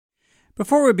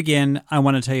Before we begin, I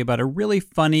want to tell you about a really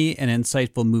funny and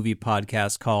insightful movie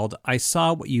podcast called I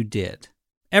Saw What You Did.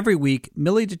 Every week,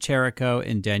 Millie DeCherico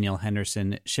and Danielle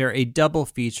Henderson share a double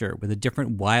feature with a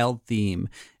different wild theme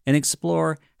and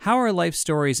explore how our life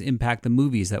stories impact the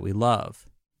movies that we love.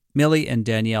 Millie and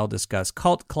Danielle discuss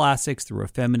cult classics through a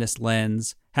feminist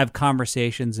lens, have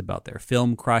conversations about their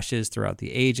film crushes throughout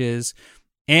the ages,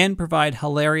 and provide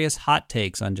hilarious hot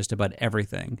takes on just about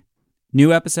everything.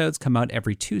 New episodes come out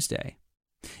every Tuesday.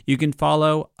 You can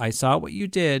follow I Saw What You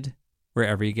Did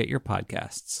wherever you get your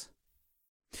podcasts.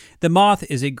 The Moth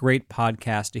is a great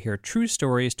podcast to hear true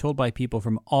stories told by people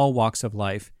from all walks of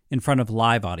life in front of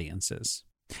live audiences.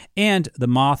 And The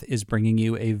Moth is bringing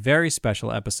you a very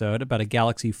special episode about a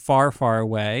galaxy far, far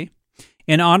away.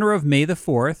 In honor of May the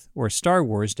 4th, or Star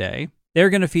Wars Day, they're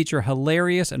going to feature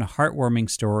hilarious and heartwarming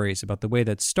stories about the way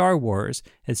that Star Wars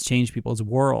has changed people's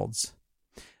worlds.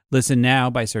 Listen now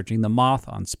by searching The Moth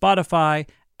on Spotify,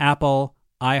 Apple,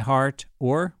 iHeart,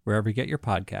 or wherever you get your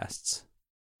podcasts.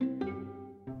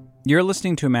 You're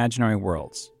listening to Imaginary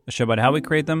Worlds, a show about how we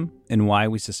create them and why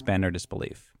we suspend our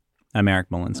disbelief. I'm Eric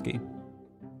Molinsky.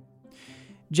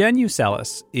 Jen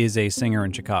Uselis is a singer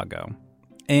in Chicago,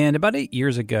 and about 8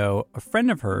 years ago, a friend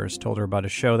of hers told her about a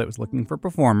show that was looking for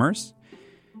performers.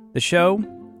 The show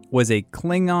was a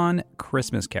Klingon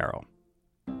Christmas Carol.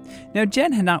 Now,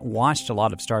 Jen had not watched a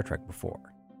lot of Star Trek before.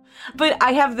 But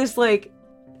I have this,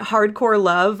 hardcore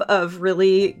love of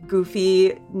really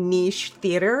goofy, niche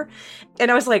theater.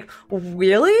 And I was like,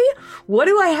 really? What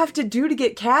do I have to do to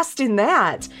get cast in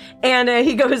that? And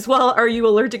he goes, well, are you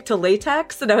allergic to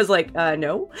latex? And I was like,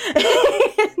 no.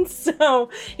 And so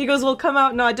he goes, well, come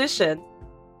out and audition.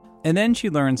 And then she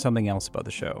learned something else about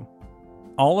the show.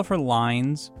 All of her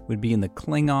lines would be in the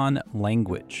Klingon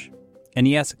language. And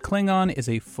yes, Klingon is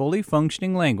a fully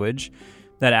functioning language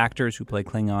that actors who play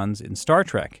Klingons in Star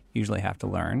Trek usually have to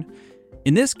learn.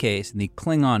 In this case, in the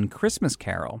Klingon Christmas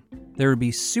Carol, there would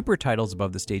be super titles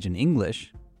above the stage in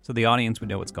English, so the audience would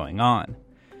know what's going on.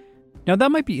 Now,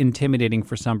 that might be intimidating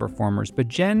for some performers, but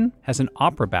Jen has an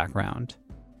opera background,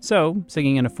 so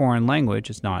singing in a foreign language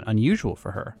is not unusual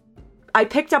for her. I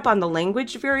picked up on the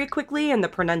language very quickly and the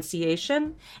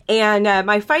pronunciation, and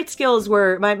my fight skills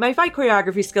were, my fight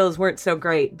choreography skills weren't so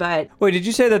great, but... Wait, did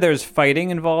you say that there's fighting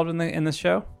involved in the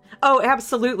show? Oh,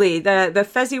 absolutely. The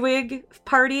Fezziwig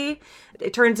party,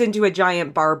 it turns into a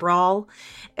giant bar brawl.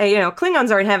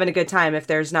 Klingons aren't having a good time if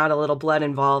there's not a little blood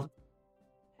involved.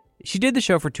 She did the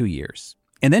show for 2 years,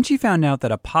 and then she found out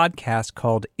that a podcast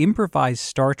called Improvised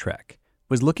Star Trek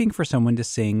was looking for someone to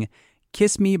sing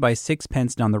Kiss Me by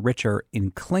Sixpence None the Richer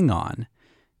in Klingon,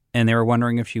 and they were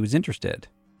wondering if she was interested.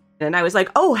 And I was like,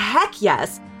 oh, heck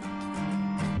yes.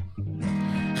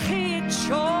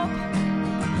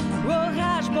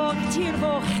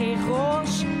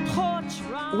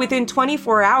 Within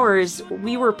 24 hours,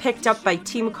 we were picked up by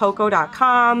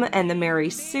TeamCoco.com and the Mary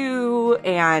Sue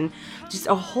and just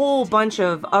a whole bunch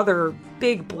of other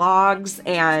big blogs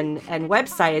and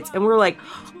websites. And we were like,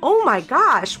 oh my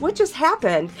gosh, what just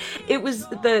happened? It was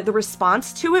the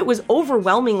response to it was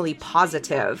overwhelmingly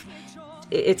positive.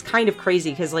 It's kind of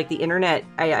crazy because the internet,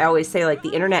 I always say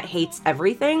the internet hates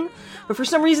everything, but for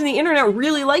some reason the internet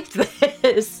really liked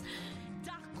this.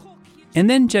 And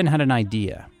then Jen had an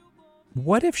idea.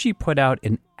 What if she put out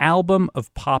an album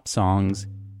of pop songs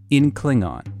in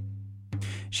Klingon?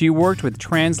 She worked with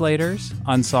translators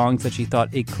on songs that she thought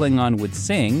a Klingon would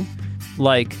sing,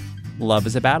 like Love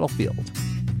is a Battlefield.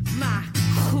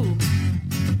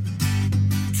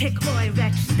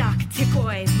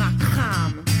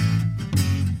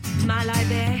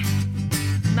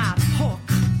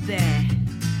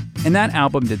 And that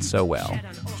album did so well.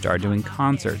 She started doing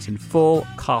concerts in full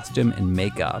costume and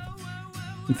makeup.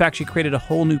 In fact, she created a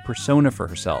whole new persona for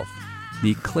herself,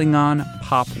 the Klingon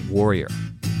pop warrior.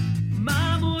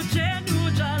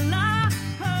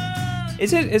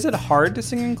 Is it hard to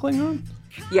sing in Klingon?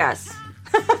 Yes.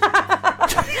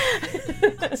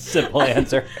 Simple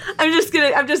answer.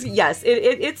 Yes,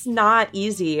 it's not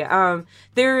easy.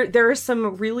 There are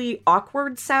some really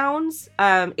awkward sounds.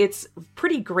 It's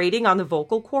pretty grating on the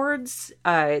vocal cords.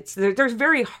 There's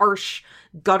very harsh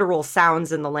guttural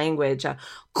sounds in the language.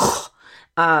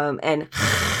 And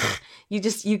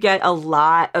you get a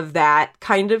lot of that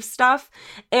kind of stuff.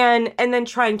 And then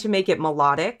trying to make it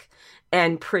melodic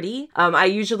and pretty. I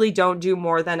usually don't do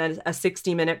more than a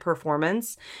 60-minute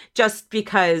performance, just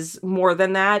because more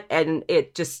than that, and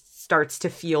it just starts to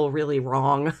feel really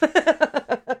wrong.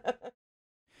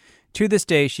 To this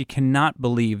day, she cannot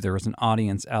believe there was an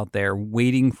audience out there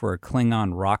waiting for a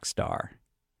Klingon rock star.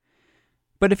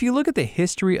 But if you look at the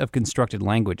history of constructed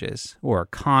languages, or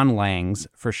conlangs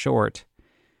for short,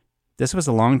 this was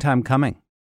a long time coming.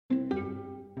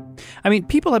 I mean,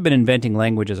 people have been inventing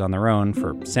languages on their own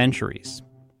for centuries,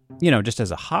 just as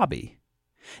a hobby.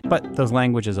 But those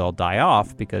languages all die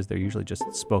off because they're usually just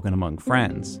spoken among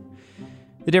friends.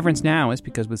 The difference now is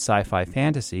because with sci-fi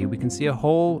fantasy, we can see a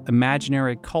whole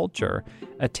imaginary culture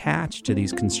attached to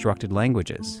these constructed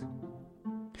languages.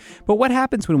 But what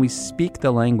happens when we speak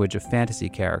the language of fantasy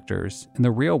characters in the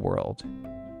real world?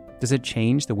 Does it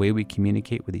change the way we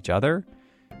communicate with each other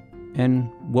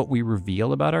and what we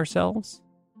reveal about ourselves?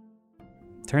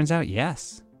 Turns out,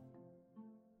 yes.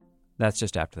 That's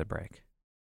just after the break.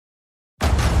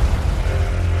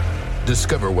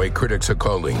 Discover why critics are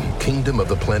calling Kingdom of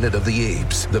the Planet of the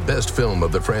Apes the best film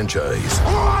of the franchise.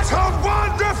 What a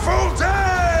wonderful day!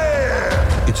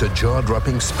 It's a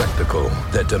jaw-dropping spectacle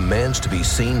that demands to be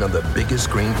seen on the biggest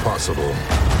screen possible.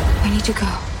 We need to go.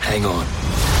 Hang on.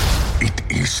 It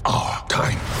is our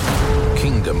time.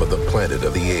 Kingdom of the Planet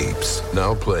of the Apes.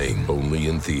 Now playing only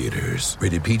in theaters.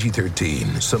 Rated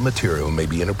PG-13. Some material may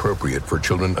be inappropriate for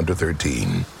children under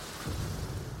 13.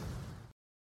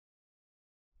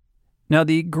 Now,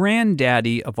 the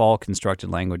granddaddy of all constructed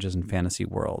languages and fantasy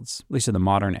worlds, at least in the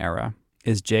modern era,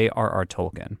 is J.R.R.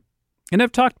 Tolkien. And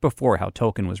I've talked before how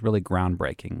Tolkien was really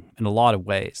groundbreaking in a lot of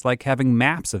ways, like having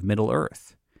maps of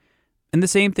Middle-earth. And the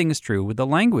same thing is true with the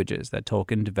languages that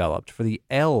Tolkien developed for the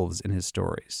elves in his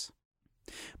stories.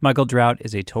 Michael Drout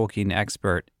is a Tolkien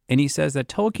expert, and he says that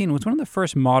Tolkien was one of the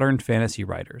first modern fantasy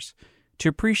writers to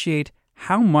appreciate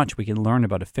how much we can learn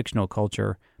about a fictional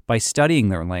culture by studying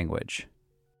their language.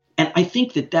 And I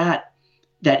think that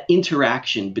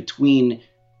interaction between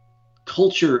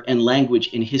culture and language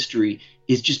in history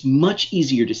is just much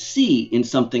easier to see in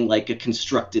something like a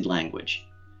constructed language.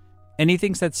 And he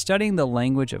thinks that studying the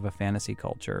language of a fantasy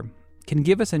culture can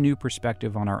give us a new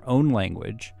perspective on our own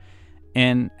language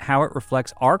and how it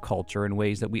reflects our culture in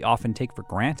ways that we often take for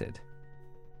granted.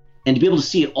 And to be able to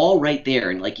see it all right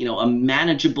there in a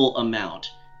manageable amount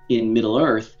in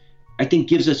Middle-earth, I think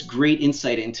gives us great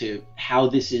insight into how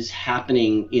this is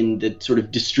happening in the sort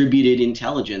of distributed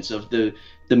intelligence of the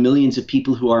millions of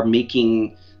people who are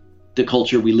making the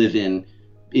culture we live in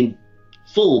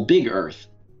full big Earth.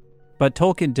 But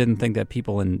Tolkien didn't think that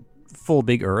people in full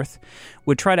big Earth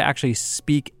would try to actually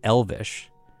speak Elvish.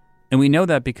 And we know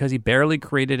that because he barely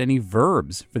created any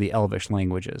verbs for the Elvish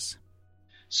languages.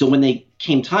 So when they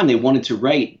came time, they wanted to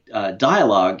write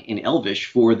dialogue in Elvish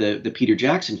for the Peter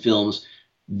Jackson films.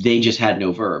 They just had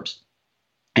no verbs.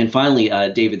 And finally,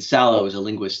 David Sallow is a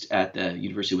linguist at the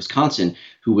University of Wisconsin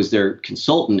who was their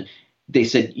consultant. They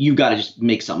said, you got to just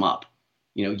make some up.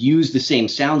 Use the same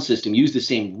sound system, use the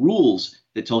same rules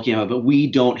that Tolkien had, but we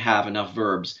don't have enough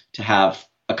verbs to have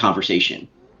a conversation.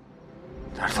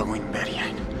 What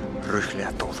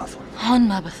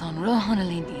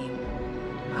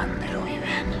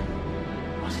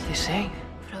did they say?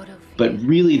 But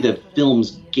really, the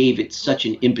films gave it such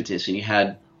an impetus, and you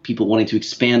had people wanting to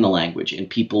expand the language and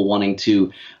people wanting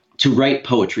to write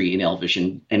poetry in Elvish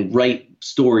and write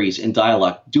stories and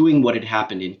dialogue, doing what had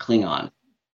happened in Klingon.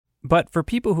 But for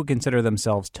people who consider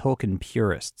themselves Tolkien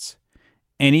purists,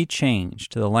 any change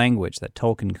to the language that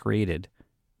Tolkien created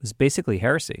was basically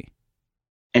heresy.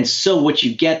 And so what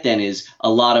you get then is a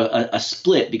lot of a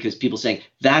split, because people saying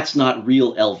that's not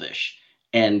real Elvish,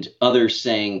 and others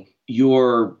saying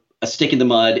you're a stick in the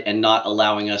mud and not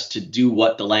allowing us to do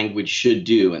what the language should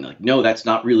do. And no, that's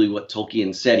not really what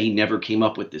Tolkien said. He never came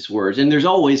up with this word. And there's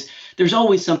always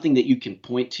something that you can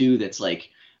point to that's like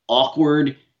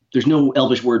awkward. There's no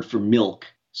Elvish word for milk.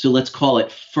 So let's call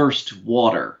it first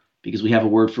water, because we have a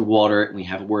word for water and we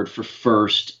have a word for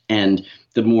first. And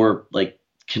the more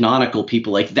canonical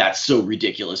people that's so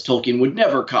ridiculous. Tolkien would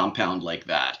never compound like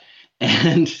that.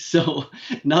 And so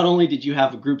not only did you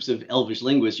have groups of Elvish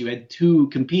linguists, you had two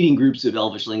competing groups of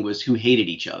Elvish linguists who hated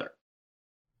each other.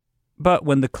 But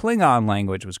when the Klingon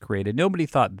language was created, nobody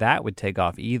thought that would take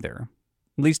off either.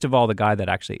 Least of all the guy that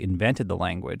actually invented the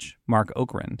language, Mark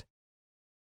Okrand.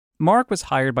 Mark was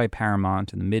hired by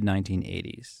Paramount in the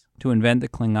mid-1980s to invent the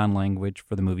Klingon language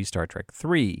for the movie Star Trek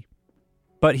III.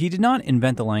 But he did not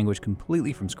invent the language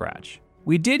completely from scratch.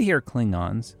 We did hear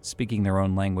Klingons speaking their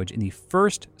own language in the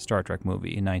first Star Trek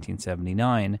movie in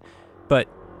 1979, but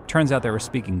turns out they were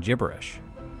speaking gibberish.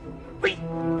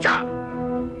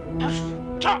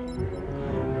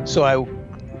 So I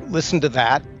listened to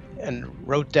that and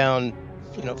wrote down,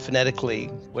 phonetically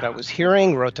what I was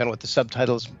hearing, wrote down what the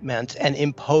subtitles meant, and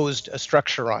imposed a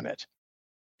structure on it.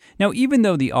 Now, even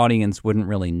though the audience wouldn't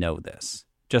really know this,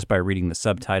 just by reading the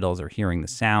subtitles or hearing the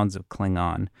sounds of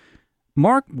Klingon,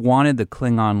 Mark wanted the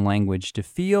Klingon language to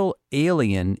feel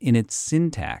alien in its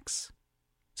syntax.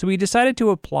 So he decided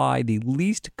to apply the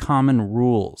least common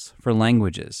rules for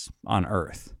languages on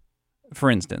Earth. For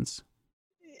instance,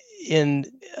 in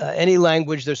any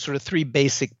language, there's sort of three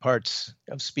basic parts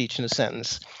of speech in a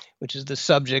sentence, which is the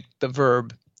subject, the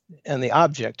verb, and the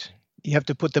object. You have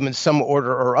to put them in some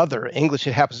order or other. English,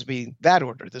 it happens to be that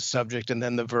order, the subject and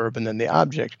then the verb and then the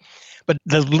object. But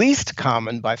the least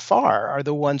common by far are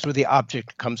the ones where the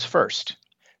object comes first.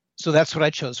 So that's what I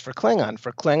chose for Klingon.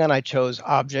 For Klingon, I chose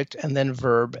object and then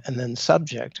verb and then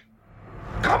subject.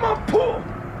 Come on, pull!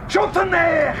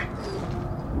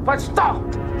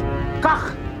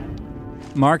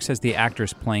 Mark says the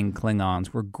actors playing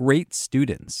Klingons were great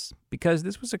students because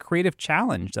this was a creative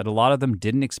challenge that a lot of them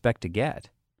didn't expect to get.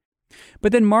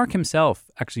 But then Mark himself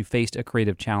actually faced a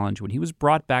creative challenge when he was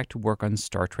brought back to work on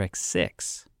Star Trek VI.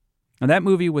 Now, that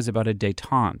movie was about a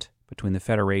détente between the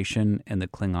Federation and the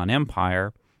Klingon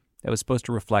Empire that was supposed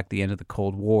to reflect the end of the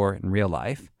Cold War in real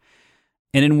life.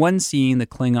 And in one scene, the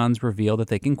Klingons reveal that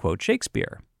they can quote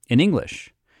Shakespeare in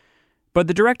English. But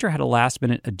the director had a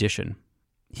last-minute addition.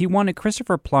 He wanted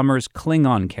Christopher Plummer's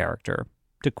Klingon character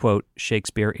to quote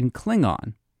Shakespeare in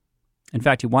Klingon. In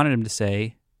fact, he wanted him to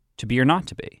say, "to be or not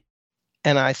to be."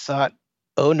 And I thought,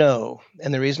 oh no.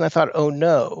 And the reason I thought, oh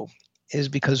no, is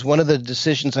because one of the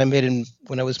decisions I made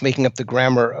when I was making up the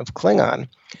grammar of Klingon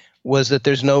was that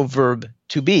there's no verb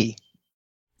to be.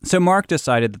 So Mark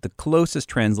decided that the closest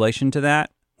translation to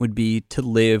that would be to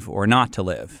live or not to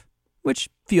live, which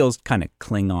feels kind of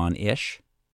Klingon-ish.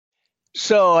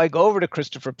 So I go over to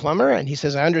Christopher Plummer and he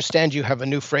says, I understand you have a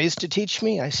new phrase to teach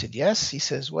me. I said, yes. He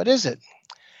says, what is it?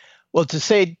 Well, to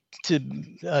say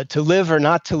to live or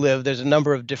not to live, there's a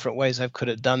number of different ways I could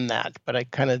have done that, but I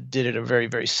kind of did it a very,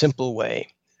 very simple way.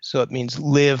 So it means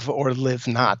live or live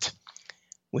not,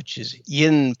 which is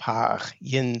yin pa,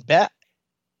 yin be.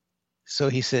 So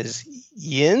he says,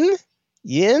 yin?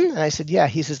 And I said, yeah.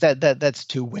 He says, that's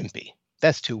too wimpy.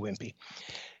 That's too wimpy.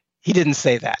 He didn't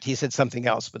say that. He said something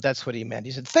else, but that's what he meant.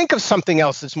 He said, think of something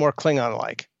else that's more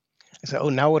Klingon-like. I said, oh,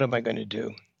 now what am I going to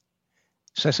do?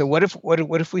 So I said, what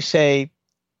if we say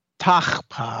tach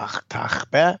pach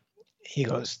tach be? He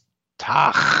goes,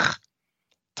 tach.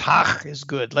 Tach is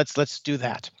good. Let's do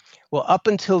that. Well, up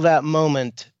until that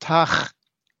moment, tach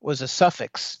was a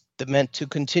suffix that meant to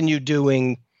continue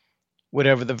doing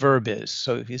whatever the verb is.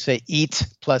 So if you say eat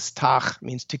plus tach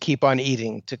means to keep on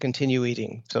eating, to continue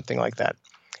eating, something like that.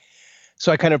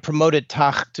 So I kind of promoted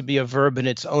tach to be a verb in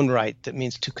its own right. That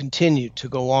means to continue, to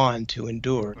go on, to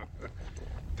endure.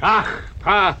 Tach,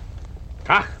 pa,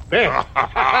 tach, be.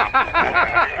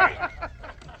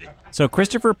 So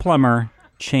Christopher Plummer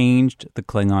changed the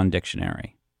Klingon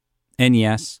dictionary. And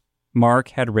yes, Mark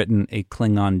had written a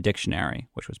Klingon dictionary,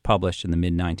 which was published in the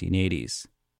mid-1980s.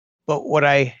 But what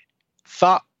I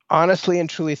thought, honestly and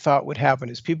truly thought would happen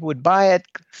is people would buy it,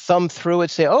 thumb through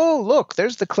it, say, oh, look,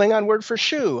 there's the Klingon word for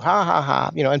shoe, ha, ha, ha,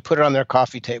 and put it on their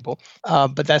coffee table.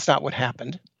 But that's not what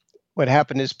happened. What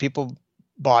happened is people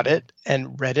bought it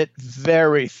and read it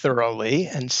very thoroughly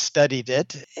and studied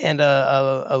it, and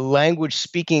a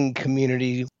language-speaking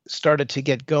community started to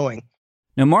get going.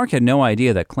 Now, Mark had no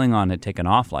idea that Klingon had taken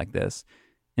off like this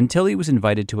until he was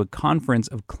invited to a conference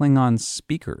of Klingon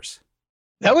speakers.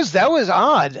 That was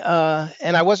odd,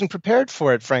 and I wasn't prepared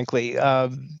for it, frankly,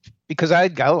 because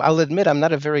I'll admit I'm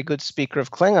not a very good speaker of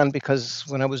Klingon, because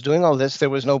when I was doing all this, there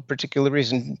was no particular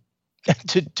reason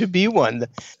to be one.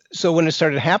 So when it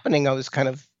started happening, I was kind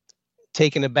of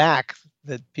taken aback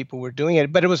that people were doing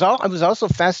it. But it was also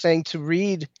fascinating to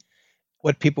read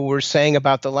what people were saying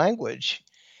about the language.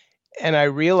 And I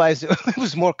realized it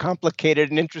was more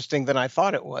complicated and interesting than I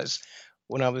thought it was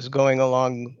when I was going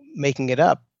along making it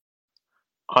up.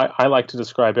 I like to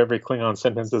describe every Klingon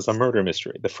sentence as a murder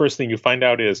mystery. The first thing you find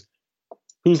out is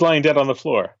who's lying dead on the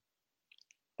floor.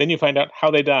 Then you find out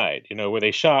how they died. Were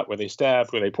they shot? Were they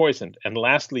stabbed? Were they poisoned? And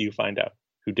lastly, you find out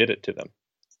who did it to them.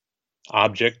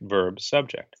 Object, verb,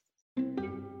 subject.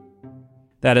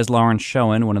 That is Lawrence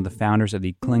Schoen, one of the founders of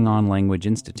the Klingon Language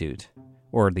Institute,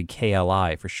 or the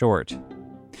KLI for short.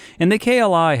 And the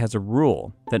KLI has a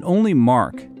rule that only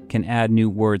Mark can add new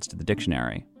words to the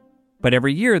dictionary. But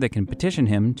every year they can petition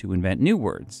him to invent new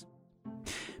words.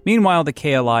 Meanwhile, the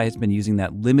KLI has been using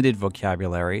that limited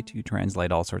vocabulary to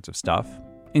translate all sorts of stuff,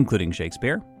 including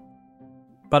Shakespeare.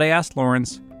 But I asked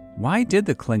Lawrence, why did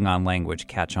the Klingon language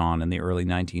catch on in the early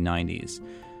 1990s?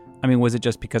 I mean, was it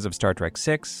just because of Star Trek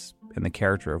VI and the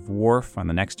character of Worf on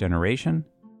The Next Generation?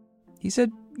 He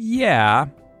said, yeah,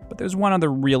 but there's one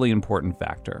other really important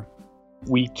factor.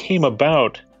 We came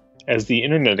about as the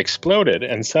internet exploded,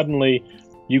 and suddenly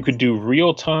you could do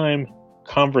real-time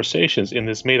conversations in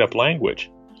this made-up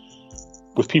language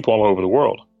with people all over the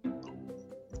world.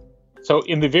 So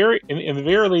in the very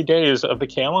early days of the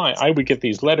KLI, I would get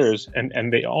these letters,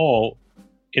 and they all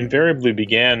invariably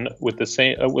began with the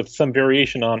same with some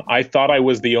variation on "I thought I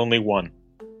was the only one,"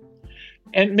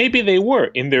 and maybe they were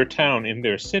in their town, in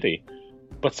their city,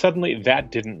 but suddenly that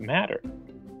didn't matter.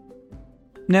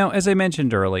 Now, as I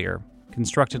mentioned earlier,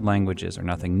 constructed languages are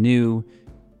nothing new.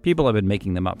 People have been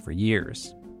making them up for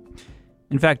years.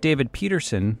 In fact, David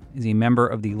Peterson is a member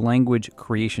of the Language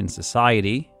Creation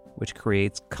Society, which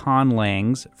creates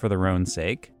conlangs for their own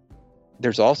sake.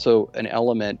 There's also an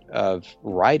element of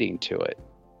writing to it,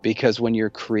 because when you're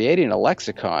creating a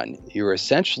lexicon, you're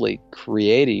essentially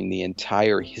creating the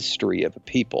entire history of a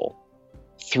people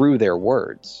through their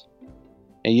words.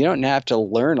 And you don't have to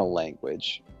learn a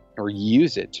language or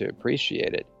use it to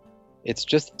appreciate it. It's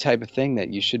just the type of thing that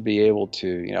you should be able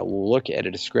to, look at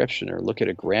a description or look at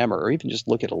a grammar or even just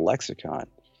look at a lexicon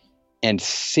and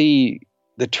see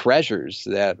the treasures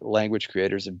that language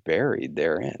creators have buried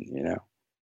therein,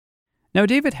 Now,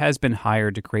 David has been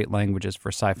hired to create languages for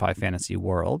sci-fi fantasy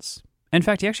worlds. In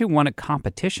fact, he actually won a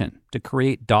competition to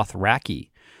create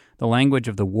Dothraki, the language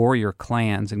of the warrior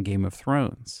clans in Game of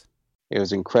Thrones. It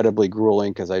was incredibly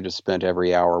grueling because I just spent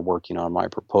every hour working on my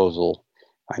proposal.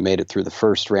 I made it through the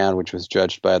first round, which was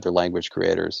judged by other language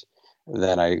creators.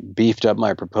 Then I beefed up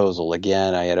my proposal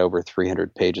again. I had over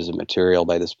 300 pages of material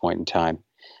by this point in time.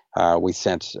 We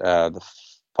sent the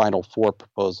final 4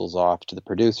 proposals off to the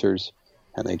producers,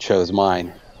 and they chose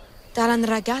mine.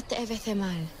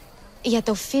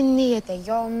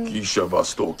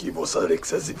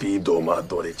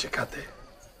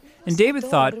 And David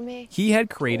thought he had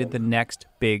created the next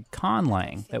big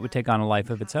conlang that would take on a life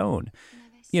of its own.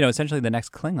 Essentially the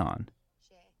next Klingon.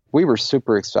 We were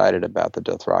super excited about the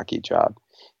Dothraki job.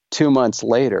 2 months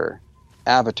later,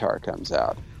 Avatar comes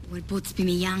out.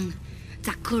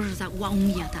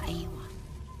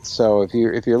 So if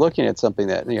you're looking at something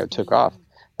that took off,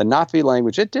 the Na'vi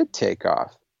language, it did take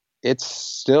off. It's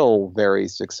still very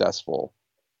successful.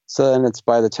 So then it's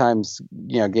by the time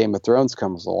Game of Thrones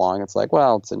comes along, it's like,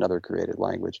 well, it's another created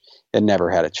language. It never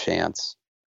had a chance.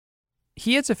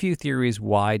 He has a few theories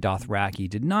why Dothraki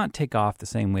did not take off the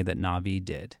same way that Na'vi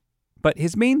did. But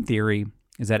his main theory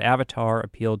is that Avatar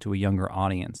appealed to a younger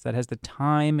audience that has the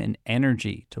time and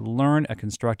energy to learn a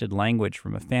constructed language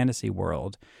from a fantasy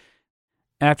world.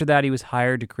 After that, he was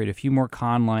hired to create a few more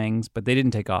conlangs, but they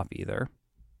didn't take off either.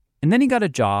 And then he got a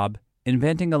job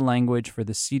inventing a language for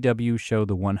the CW show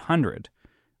The 100,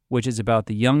 which is about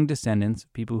the young descendants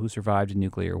of people who survived a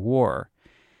nuclear war.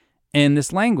 And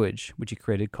this language, which he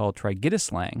created called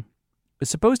Trigitislang, is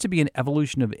supposed to be an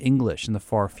evolution of English in the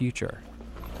far future.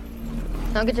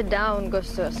 Now get it down,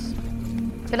 Gustus.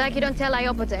 Feel like you don't tell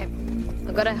Iopote.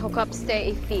 I gotta hook up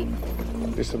stay feet.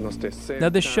 Now,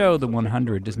 this show, The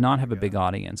 100, does not have a big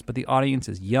audience, but the audience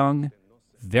is young,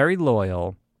 very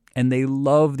loyal, and they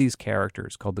love these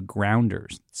characters called the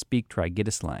Grounders that speak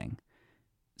Trigitislang.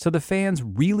 So the fans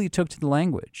really took to the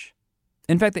language.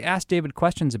 In fact, they asked David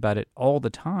questions about it all the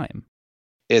time.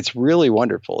 It's really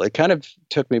wonderful. It kind of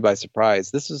took me by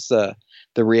surprise. This is the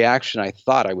reaction I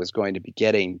thought I was going to be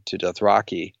getting to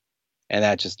Dothraki, and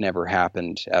that just never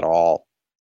happened at all.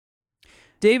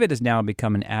 David has now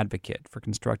become an advocate for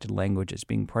constructed languages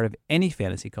being part of any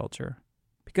fantasy culture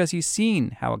because he's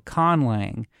seen how a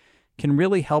conlang can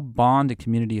really help bond a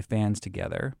community of fans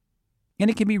together, and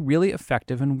it can be really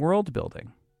effective in world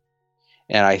building.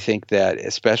 And I think that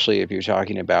especially if you're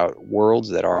talking about worlds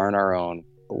that aren't our own,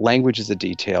 language is a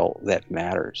detail that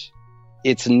matters.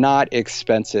 It's not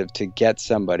expensive to get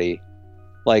somebody.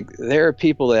 Like, there are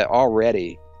people that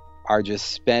already are just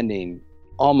spending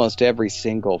almost every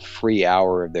single free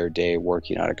hour of their day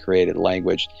working on a created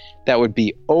language that would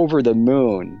be over the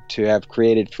moon to have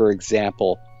created, for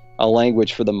example, a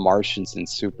language for the Martians in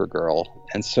Supergirl.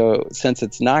 And so since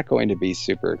it's not going to be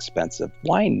super expensive,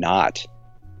 why not?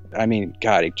 I mean,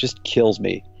 God, it just kills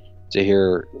me to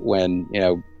hear when,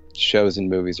 shows and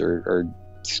movies are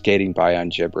skating by on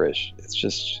gibberish. It's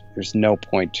just, there's no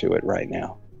point to it right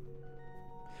now.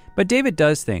 But David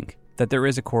does think that there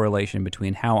is a correlation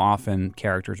between how often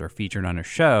characters are featured on a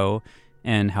show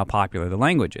and how popular the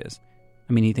language is.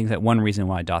 I mean, he thinks that one reason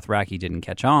why Dothraki didn't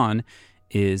catch on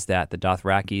is that the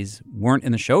Dothrakis weren't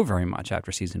in the show very much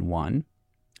after season 1.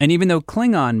 And even though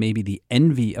Klingon may be the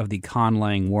envy of the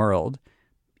conlang world,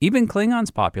 even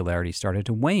Klingon's popularity started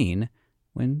to wane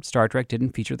when Star Trek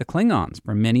didn't feature the Klingons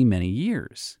for many, many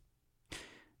years.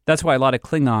 That's why a lot of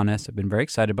Klingonists have been very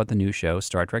excited about the new show,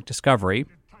 Star Trek Discovery.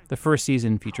 The first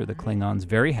season featured the Klingons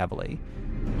very heavily.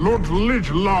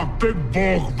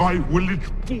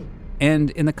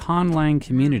 And in the Conlang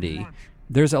community,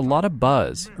 there's a lot of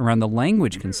buzz around the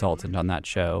language consultant on that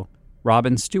show,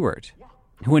 Robin Stewart,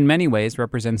 who in many ways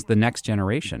represents the next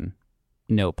generation,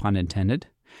 no pun intended,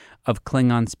 of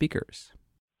Klingon speakers.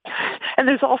 And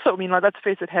there's also, let's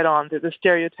face it head on, there's a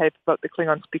stereotype about the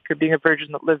Klingon speaker being a virgin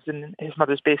that lives in his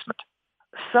mother's basement.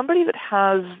 Somebody that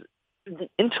has the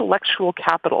intellectual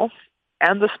capital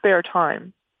and the spare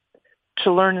time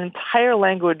to learn an entire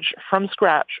language from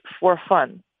scratch for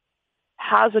fun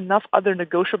has enough other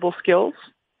negotiable skills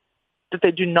that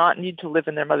they do not need to live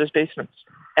in their mother's basements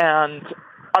and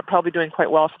are probably doing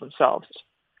quite well for themselves.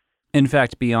 In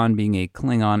fact, beyond being a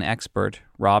Klingon expert,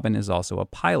 Robin is also a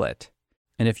pilot.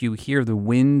 And if you hear the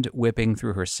wind whipping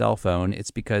through her cell phone, it's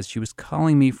because she was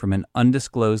calling me from an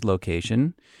undisclosed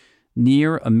location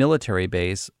near a military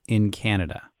base in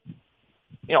Canada.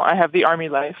 I have the Army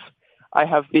life, I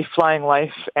have the flying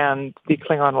life, and the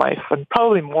Klingon life, and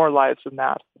probably more lives than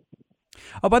that.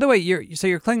 Oh, by the way, your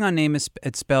Klingon name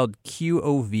it's spelled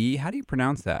Qov. How do you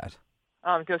pronounce that?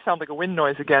 It's going to sound like a wind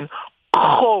noise again.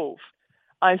 Qov.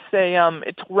 I say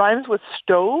it rhymes with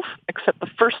stove, except the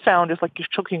first sound is like you're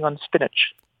choking on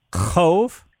spinach.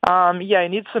 Qov? Yeah, you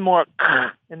need some more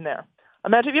in there.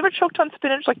 Imagine, have you ever choked on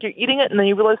spinach, like you're eating it and then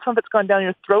you realize some of it's gone down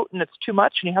your throat and it's too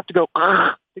much and you have to go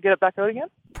to get it back out again?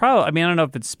 Probably. I don't know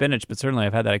if it's spinach, but certainly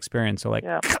I've had that experience. So like,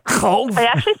 yeah. I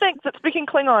actually think that speaking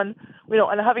Klingon,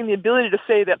 and having the ability to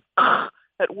say that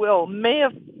at will may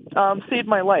have saved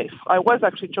my life. I was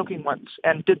actually choking once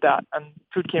and did that, and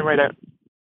food came right out.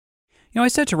 I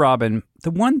said to Robin,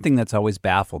 the one thing that's always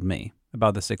baffled me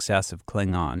about the success of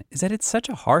Klingon is that it's such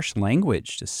a harsh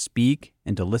language to speak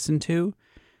and to listen to.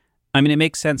 It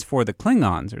makes sense for the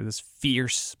Klingons. They're this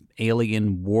fierce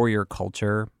alien warrior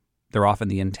culture. They're often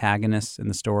the antagonists in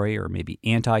the story, or maybe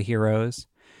anti-heroes.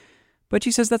 But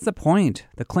she says that's the point.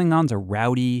 The Klingons are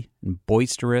rowdy and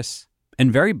boisterous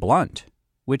and very blunt,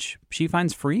 which she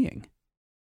finds freeing.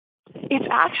 It's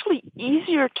actually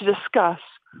easier to discuss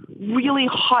really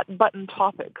hot-button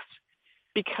topics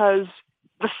because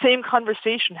the same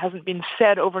conversation hasn't been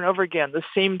said over and over again. The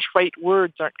same trite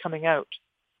words aren't coming out.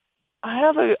 I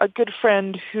have a good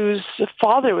friend whose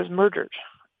father was murdered,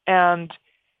 and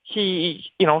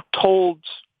he, told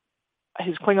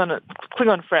his Klingon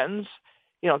friends,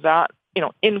 that,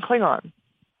 in Klingon.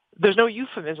 There's no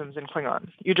euphemisms in Klingon.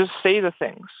 You just say the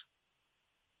things.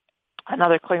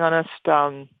 Another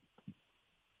Klingonist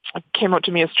came out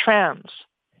to me as trans.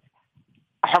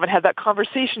 I haven't had that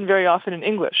conversation very often in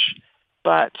English,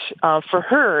 but for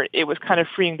her, it was kind of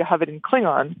freeing to have it in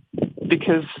Klingon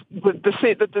because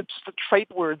the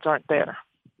trite words aren't there.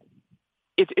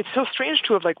 It's so strange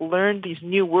to have learned these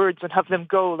new words and have them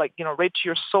go right to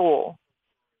your soul.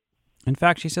 In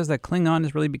fact, she says that Klingon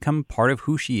has really become part of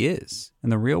who she is in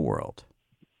the real world.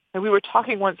 And we were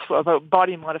talking once about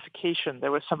body modification.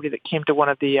 There was somebody that came to one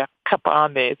of the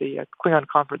Kapa'ame, the Klingon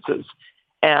conferences,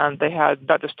 and they had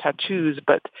not just tattoos,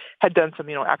 but had done some,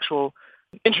 actual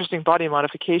interesting body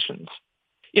modifications.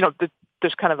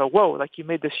 There's kind of a, whoa, you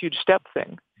made this huge step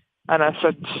thing. And I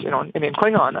said, in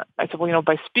Klingon, I said,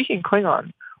 by speaking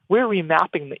Klingon, we're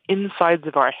remapping the insides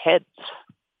of our heads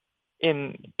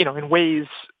in ways,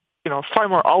 far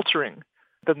more altering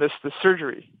than the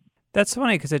surgery. That's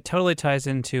funny because it totally ties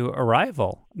into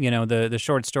Arrival. The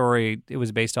short story it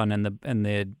was based on in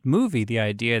the movie, the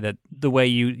idea that the way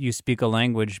you speak a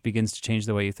language begins to change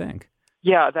the way you think.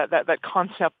 Yeah, that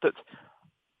concept that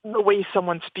the way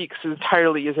someone speaks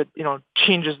entirely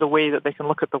changes the way that they can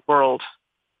look at the world.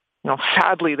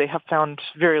 Sadly, they have found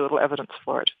very little evidence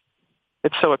for it.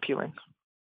 It's so appealing.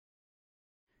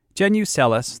 Jen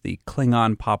Ucelis, the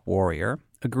Klingon pop warrior,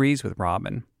 agrees with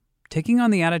Robin. Taking on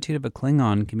the attitude of a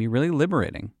Klingon can be really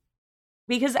liberating.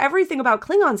 Because everything about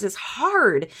Klingons is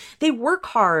hard. They work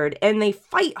hard and they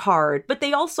fight hard, but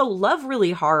they also love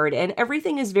really hard, and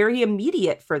everything is very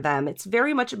immediate for them. It's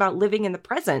very much about living in the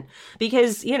present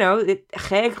because, today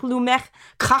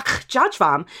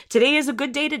is a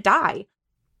good day to die.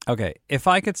 Okay, if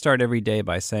I could start every day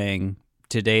by saying,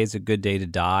 today is a good day to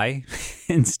die,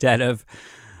 instead of,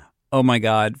 oh my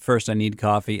God, first I need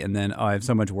coffee and then, I have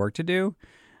so much work to do,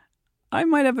 I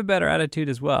might have a better attitude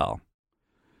as well.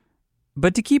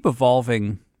 But to keep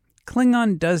evolving,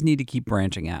 Klingon does need to keep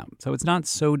branching out, so it's not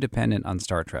so dependent on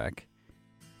Star Trek.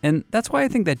 And that's why I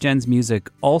think that Jen's music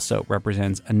also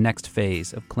represents a next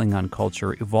phase of Klingon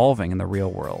culture evolving in the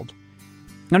real world.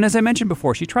 And as I mentioned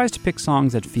before, she tries to pick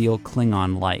songs that feel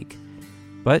Klingon-like,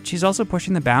 but she's also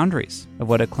pushing the boundaries of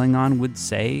what a Klingon would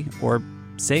say or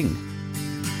sing.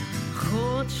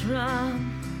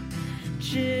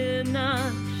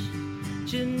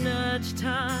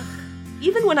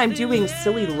 even when I'm doing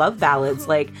silly love ballads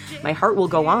like My Heart Will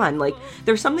Go On, like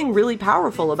there's something really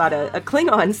powerful about a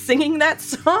Klingon singing that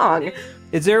song.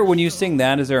 Is there, when you sing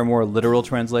that, is there a more literal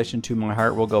translation to My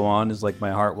Heart Will Go On? Is like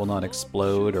my heart will not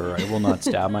explode, or I will not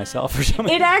stab myself, or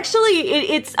something? It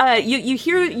actually, it's you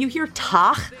hear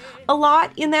tach a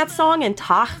lot in that song, and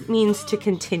tach means to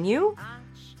continue.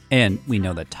 And we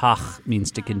know that tach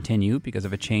means to continue because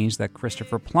of a change that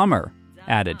Christopher Plummer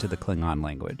added to the Klingon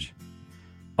language.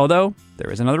 Although,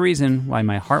 there is another reason why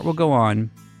My Heart Will Go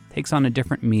On takes on a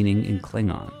different meaning in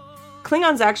Klingon.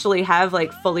 Klingons actually have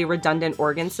like fully redundant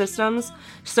organ systems,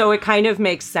 so it kind of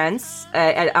makes sense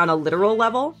on a literal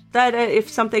level that if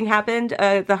something happened,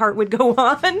 the heart would go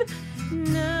on.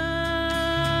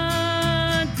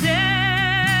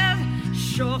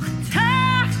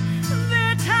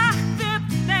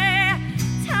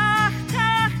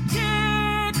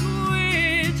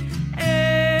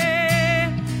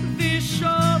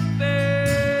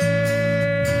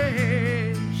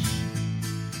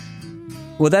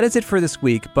 Well, that is it for this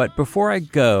week, but before I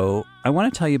go, I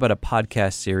want to tell you about a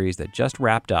podcast series that just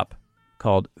wrapped up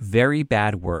called Very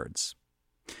Bad Words.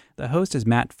 The host is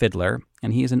Matt Fidler,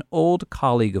 and he is an old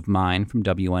colleague of mine from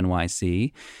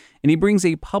WNYC, and he brings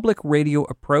a public radio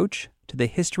approach to the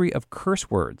history of curse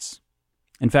words.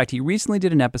 In fact, he recently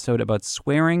did an episode about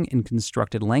swearing in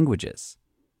constructed languages.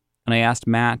 And I asked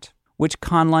Matt, which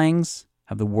conlangs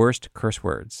have the worst curse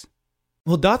words?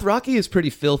 Well, Dothraki is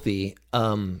pretty filthy.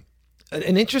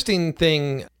 An interesting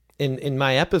thing in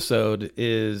my episode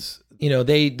is,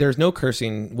 there's no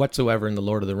cursing whatsoever in The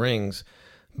Lord of the Rings,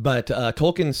 but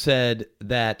Tolkien said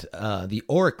that the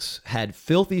orcs had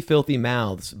filthy, filthy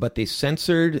mouths, but they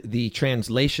censored the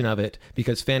translation of it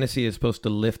because fantasy is supposed to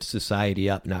lift society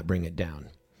up, not bring it down.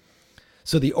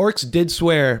 So the orcs did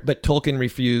swear, but Tolkien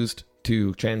refused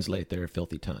to translate their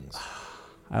filthy tongues.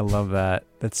 I love that.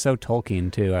 That's so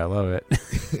Tolkien, too. I love it.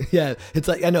 Yeah, it's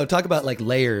like, I know, talk about like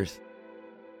layers.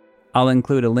 I'll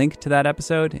include a link to that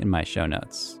episode in my show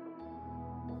notes.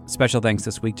 Special thanks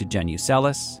this week to Jen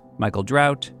Uselis, Michael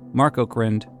Drought, Mark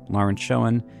Okrand, Lawrence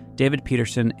Schoen, David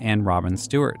Peterson, and Robin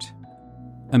Stewart.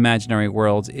 Imaginary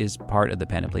Worlds is part of the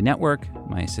Panoply Network.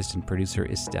 My assistant producer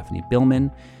is Stephanie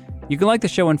Billman. You can like the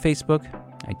show on Facebook.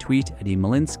 I tweet at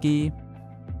 @eMolinsky.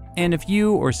 And if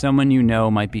you or someone you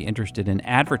know might be interested in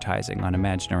advertising on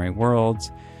Imaginary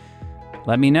Worlds,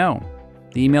 let me know.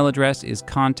 The email address is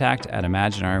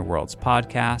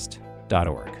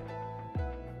contact@imaginaryworldspodcast.org.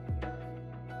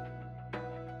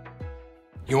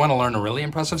 You want to learn a really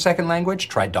impressive second language?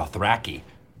 Try Dothraki.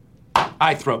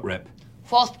 I throat rip.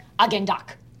 Fourth,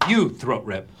 Agendak. You throat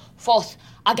rip. Fourth,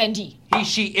 Agendi. He,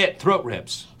 she, it throat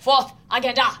rips. Fourth,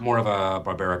 Agenda. More of a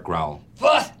barbaric growl.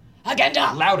 Fourth,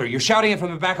 Agenda. Louder, you're shouting it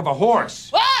from the back of a horse.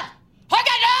 Fourth, Agenda!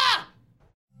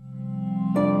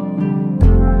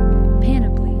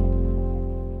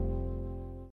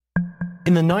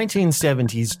 In the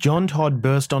 1970s, John Todd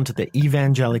burst onto the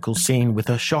evangelical scene with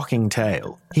a shocking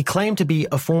tale. He claimed to be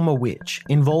a former witch,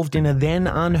 involved in a then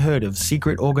unheard-of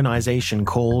secret organization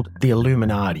called the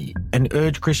Illuminati, and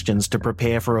urged Christians to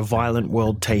prepare for a violent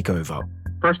world takeover.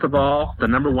 First of all, the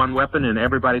number one weapon in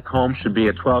everybody's home should be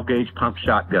a 12-gauge pump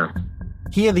shotgun.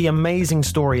 Hear the amazing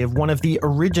story of one of the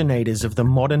originators of the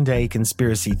modern-day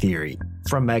conspiracy theory.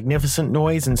 From Magnificent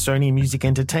Noise and Sony Music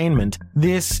Entertainment,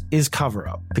 this is Cover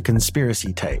Up, the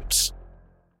Conspiracy Tapes.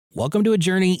 Welcome to a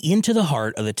journey into the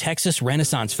heart of the Texas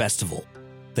Renaissance Festival,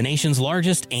 the nation's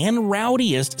largest and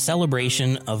rowdiest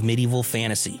celebration of medieval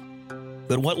fantasy.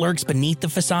 But what lurks beneath the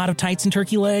facade of tights and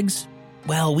turkey legs?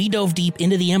 Well, we dove deep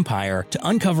into the empire to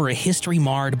uncover a history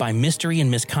marred by mystery and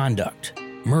misconduct.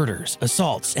 Murders,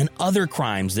 assaults, and other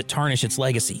crimes that tarnish its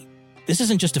legacy. This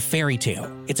isn't just a fairy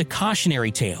tale, it's a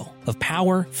cautionary tale of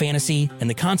power, fantasy, and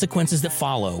the consequences that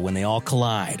follow when they all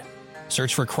collide.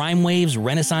 Search for Crime Waves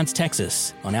Renaissance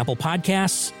Texas on Apple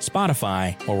Podcasts,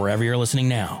 Spotify, or wherever you're listening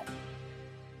now.